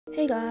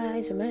Hey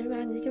guys, I'm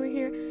Panik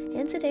here,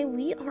 and today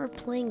we are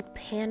playing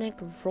Panik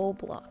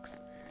Roblox.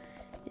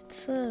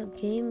 It's a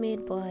game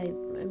made by,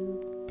 I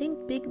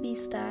think, Big B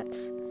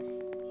Stats.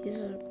 He's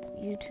a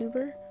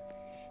YouTuber.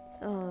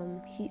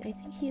 I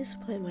think he used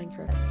to play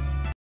Minecraft.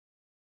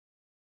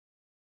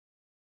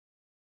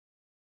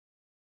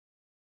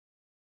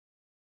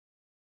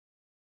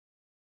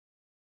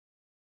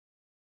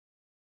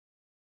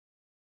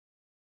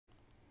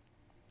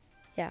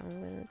 Yeah,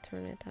 I'm gonna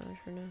turn it down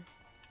for now.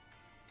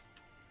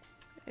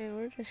 And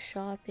we're just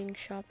shopping.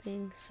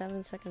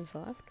 7 seconds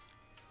left.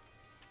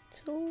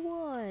 To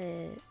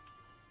what?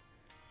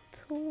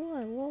 To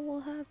what? What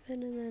will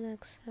happen in the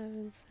next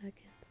 7 seconds?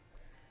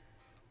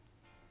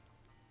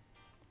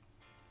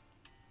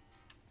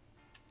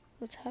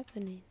 What's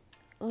happening?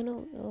 Oh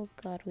no, oh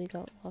god, we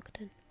got locked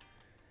in.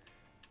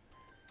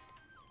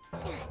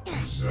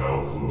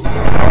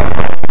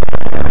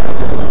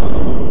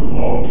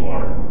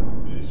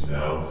 Walmart is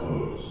now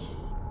closed.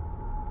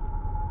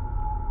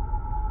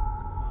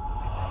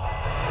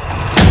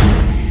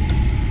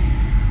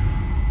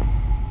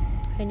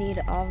 I need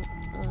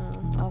avocado,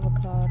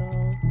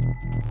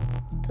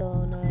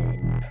 donut,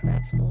 and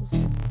pretzels.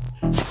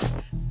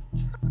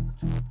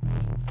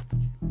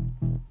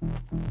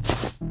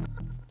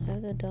 I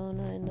have the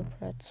donut and the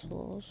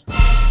pretzels.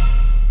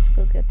 Let's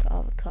go get the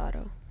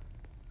avocado.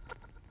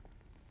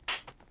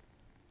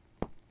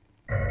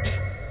 I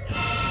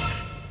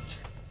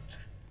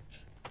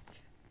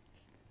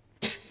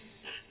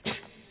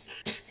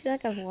feel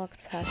like I've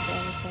walked past the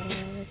avocado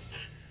already.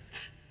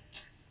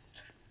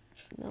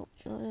 Nope.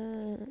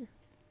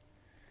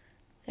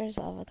 There's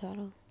the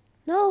avocado.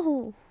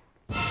 No!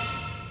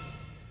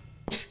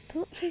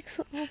 Don't take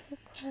the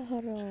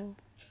avocado.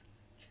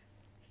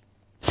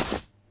 I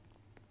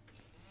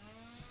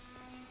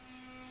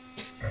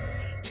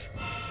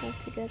have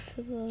to get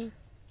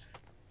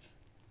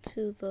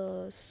to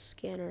the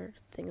scanner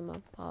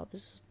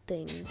thingamabob's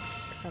thing.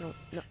 I don't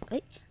know.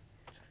 Wait.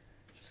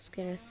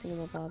 Scanner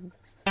thingamabob.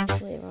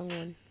 Wait, wrong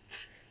one.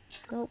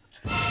 Nope.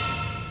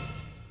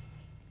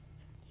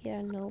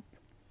 Yeah, nope.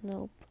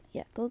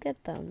 Yeah, go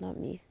get them, not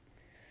me.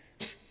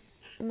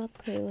 I'm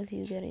okay with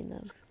you getting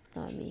them,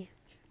 not me.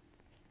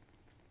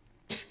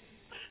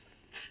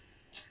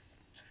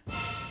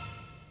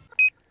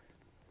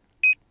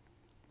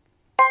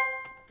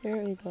 There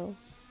we go.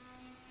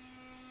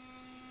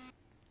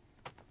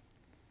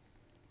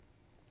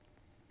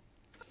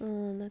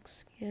 Next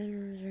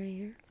scanner is right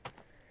here.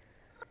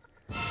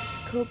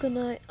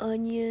 Coconut,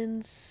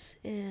 onions,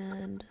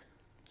 and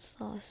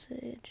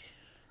sausage.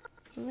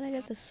 I'm gonna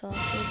get the sausage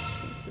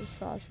since the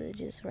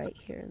sausage is right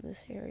here in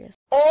this area.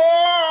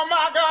 Oh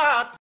my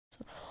god!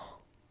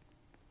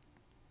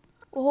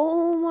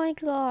 Oh my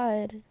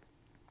god!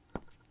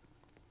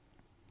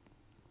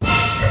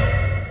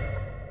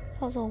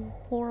 That was a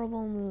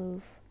horrible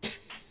move.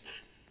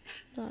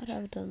 Not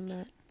have done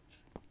that.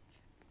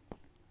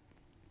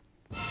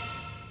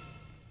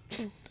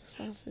 Oh, the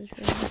sausage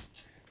right here.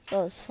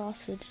 Oh,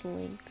 sausage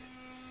link.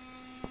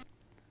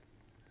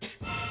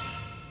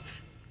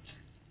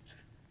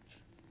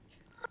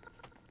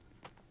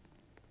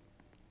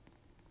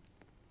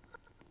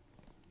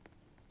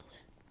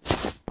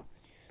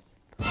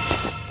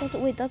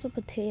 Wait, that's a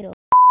potato.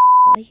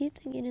 I keep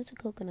thinking it's a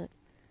coconut.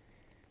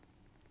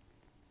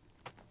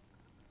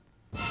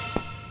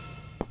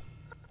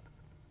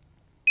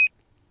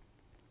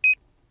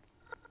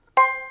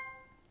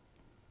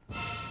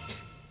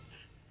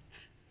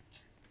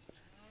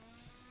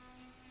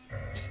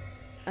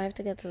 I have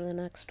to get to the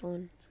next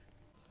one.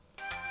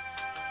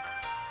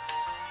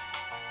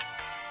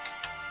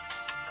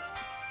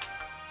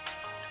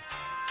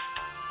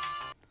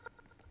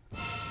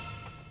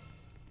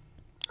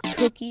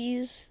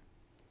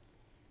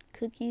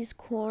 Cookies,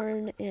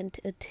 corn, and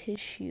a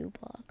tissue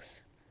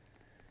box.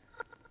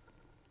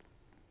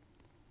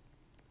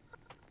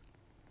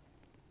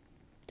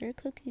 There are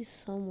cookies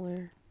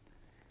somewhere.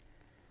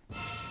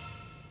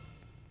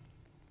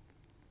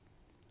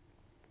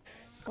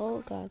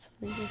 Oh god,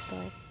 somebody just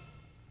died.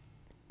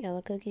 Yeah,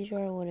 the cookie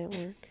jar wouldn't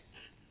work.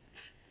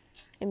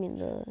 I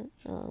mean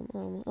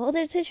oh,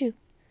 there's tissue!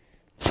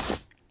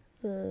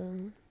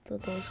 The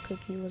ghost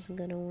cookie wasn't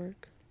gonna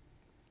work.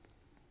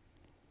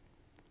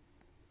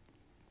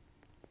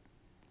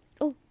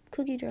 Oh,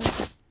 cookie jar.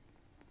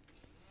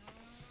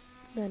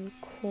 Then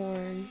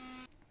corn.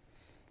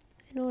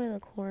 I know where the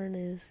corn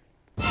is.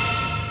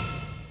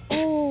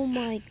 Oh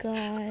my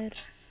god.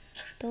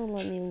 Don't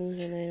let me lose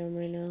an item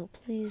right now.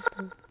 Please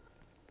don't.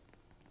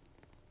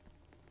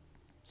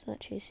 It's not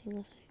chasing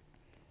us.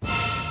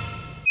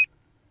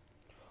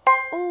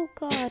 Oh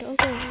god,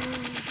 okay.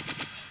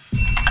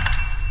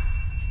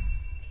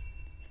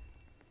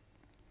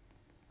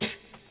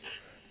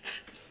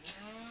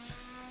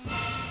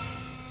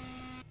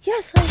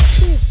 Yes, I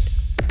escaped!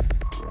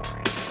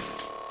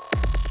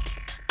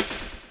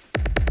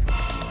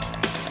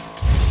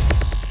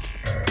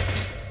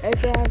 I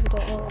grabbed the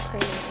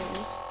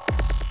alternatives.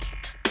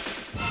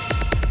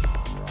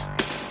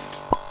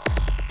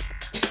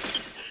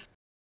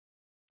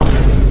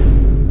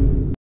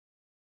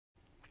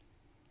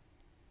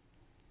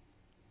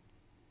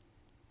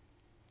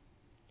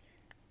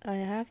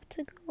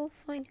 to go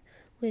find...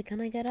 Wait,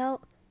 can I get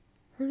out?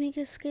 Let me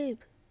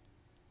escape.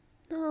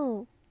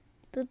 No.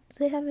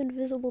 They have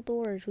invisible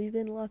doors. We've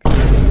been locked in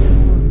all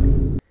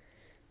along.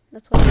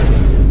 That's why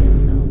nobody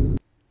gets out.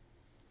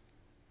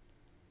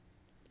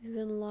 We've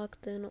been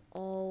locked in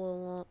all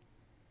along.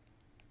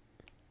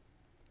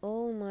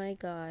 Oh my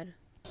god.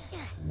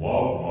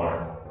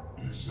 Walmart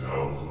is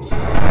now closed.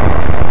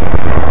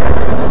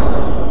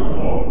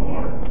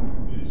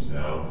 Walmart is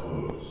now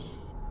closed.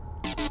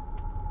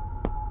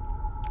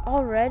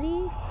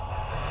 Already?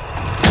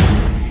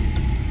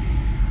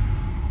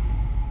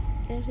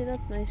 Actually,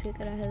 that's nice. We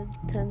could have had a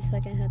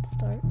 10-second head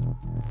start.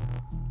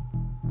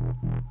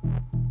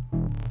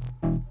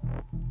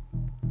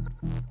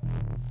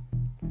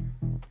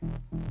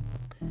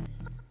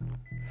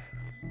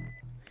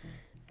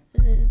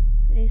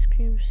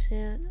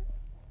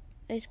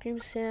 Ice cream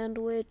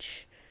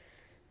sandwich,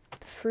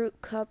 the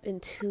fruit cup, and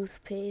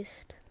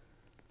toothpaste.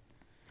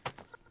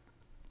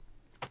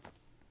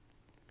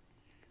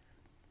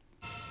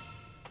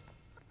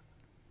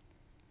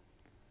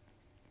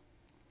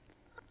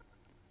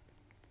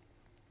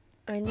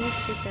 I need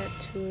to get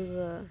to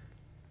the...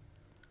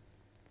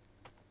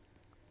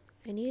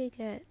 I need to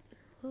get...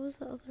 What was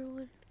the other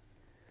one?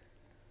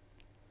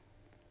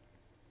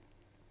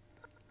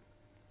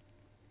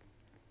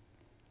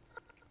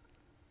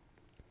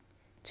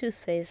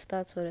 Toothpaste,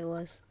 that's what it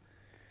was.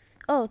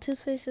 Oh,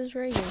 toothpaste is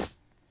right here.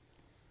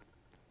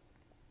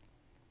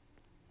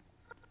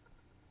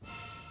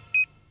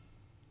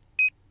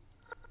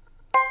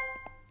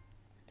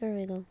 There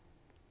we go.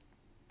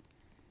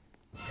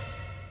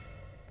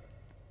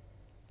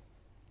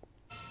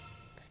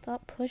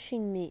 Stop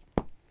pushing me.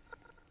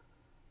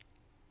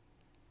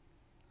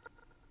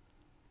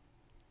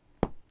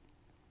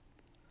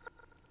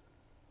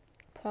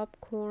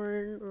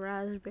 Popcorn,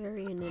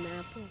 raspberry, and an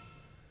apple.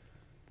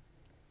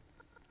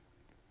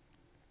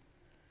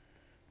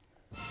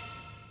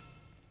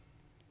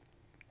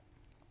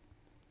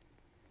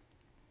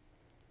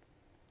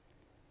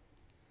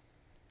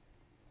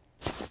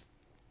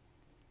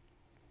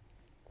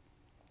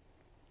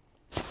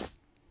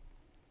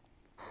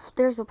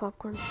 There's the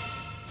popcorn.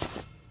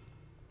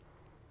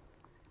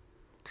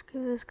 Let's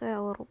give this guy a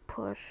little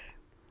push.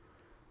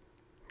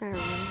 There we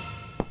go.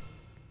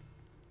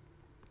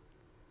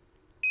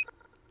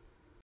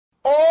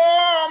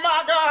 Oh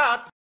my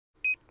god!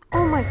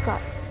 Oh my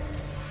god.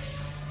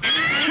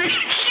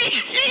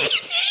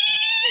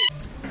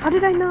 How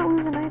did I not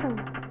lose an item?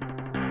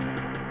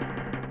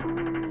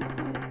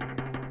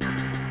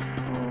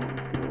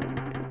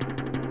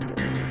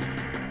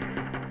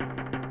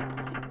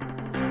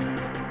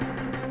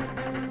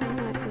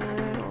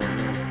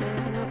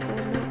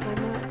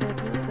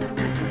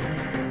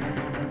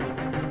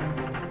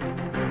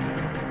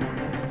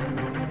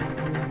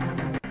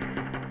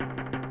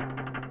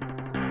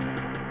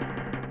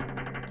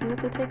 You have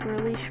to take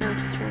really sharp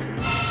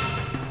turns.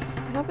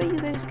 How about you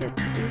guys get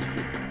these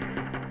people?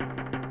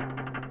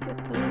 Get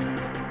them.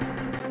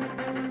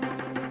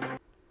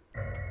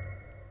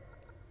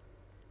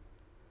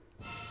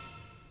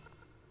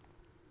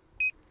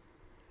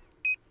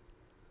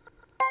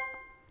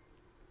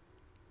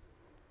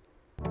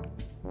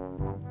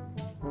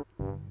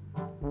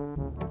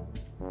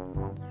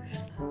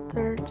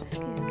 Third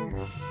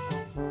scanner.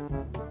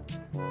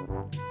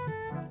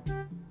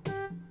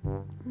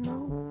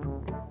 Nope.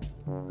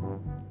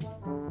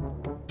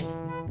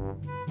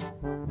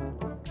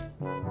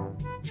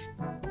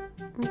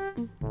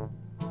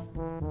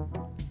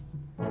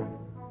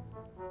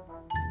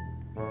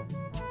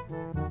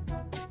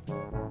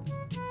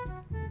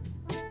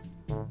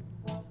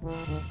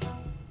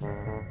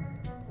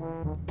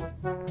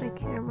 My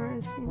camera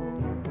is in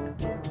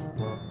there.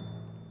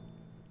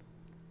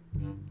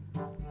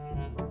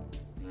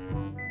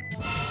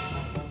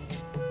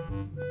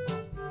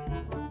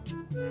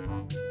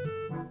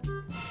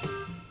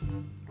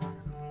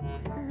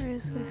 Where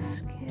is the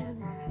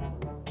scanner?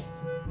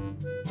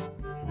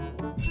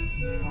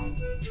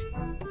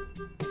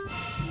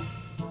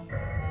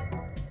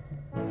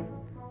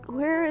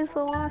 Where is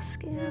the last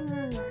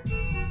scanner?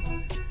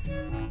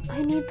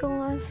 I need the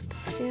last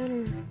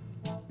scanner.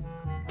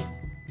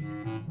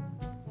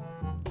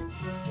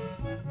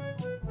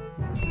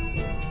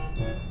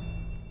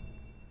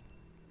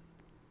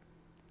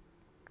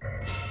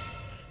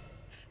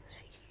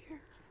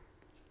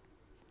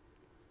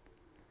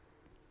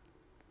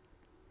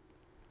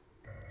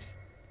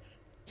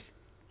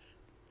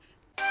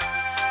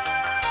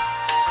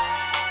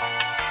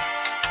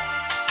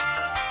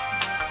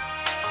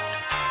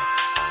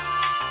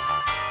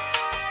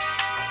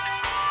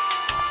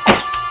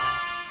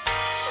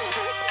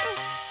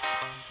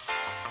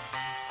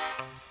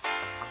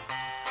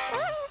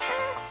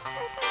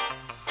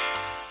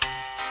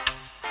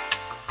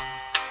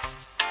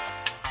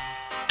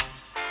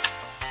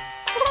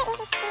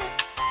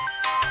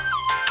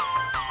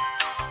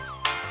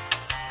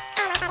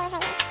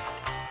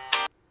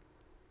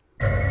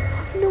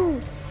 No.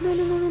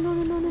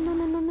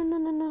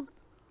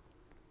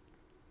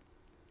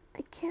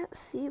 I can't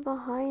see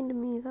behind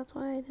me, that's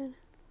why I did.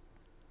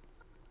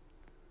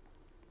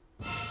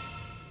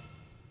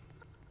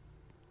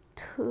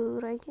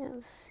 I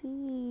can't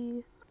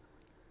see.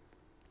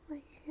 My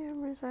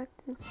camera's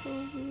acting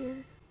so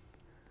weird.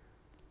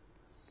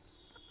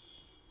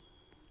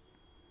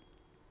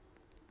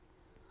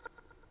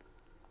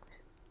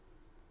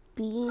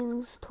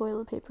 Beans,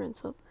 toilet paper, and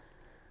soap.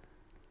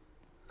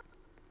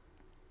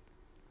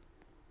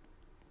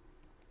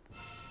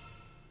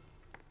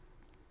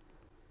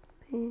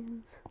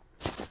 Beans.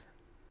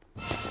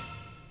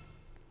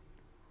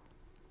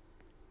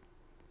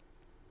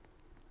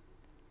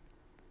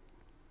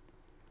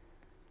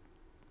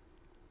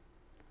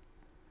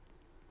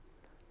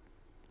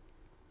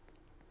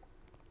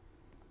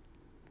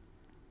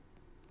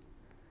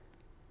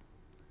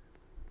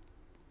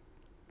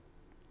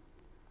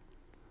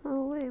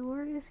 Oh wait,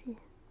 where is he?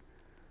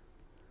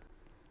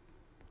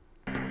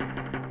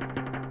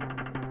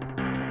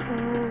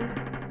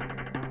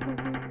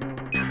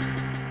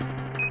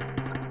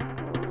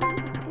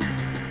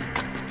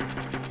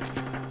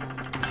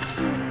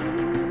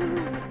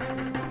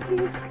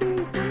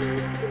 Escape,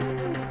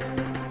 escape.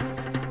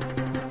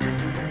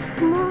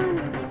 Come on.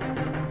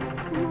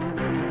 Come on.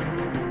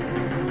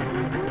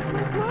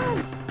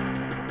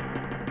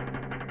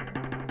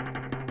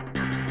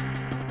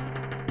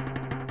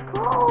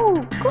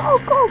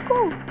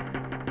 Go.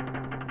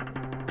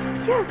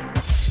 Yes.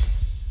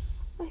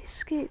 I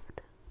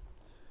escaped.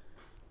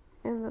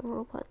 And the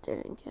robot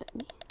didn't get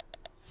me.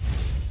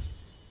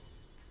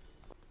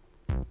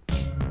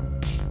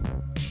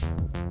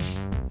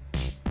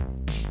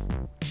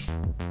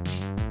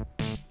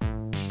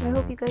 I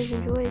hope you guys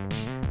enjoyed.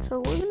 So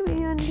we're going to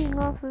be ending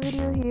off the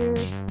video here.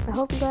 I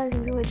hope you guys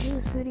enjoyed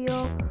this video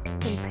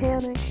on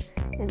Panic,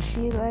 and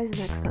see you guys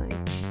next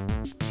time.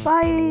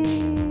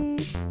 Bye!